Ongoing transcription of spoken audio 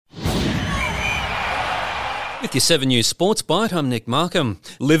With your 7 News Sports Byte, I'm Nick Markham.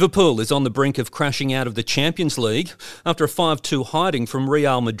 Liverpool is on the brink of crashing out of the Champions League after a 5-2 hiding from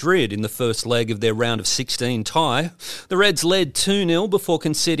Real Madrid in the first leg of their round of 16 tie. The Reds led 2-0 before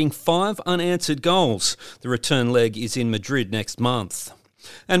conceding 5 unanswered goals. The return leg is in Madrid next month.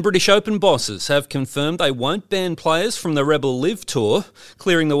 And British Open bosses have confirmed they won't ban players from the Rebel Live Tour,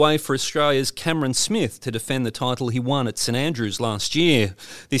 clearing the way for Australia's Cameron Smith to defend the title he won at St Andrews last year.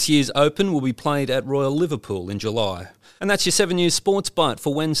 This year's Open will be played at Royal Liverpool in July. And that's your 7 News Sports Byte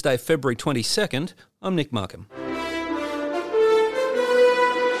for Wednesday, February 22nd. I'm Nick Markham.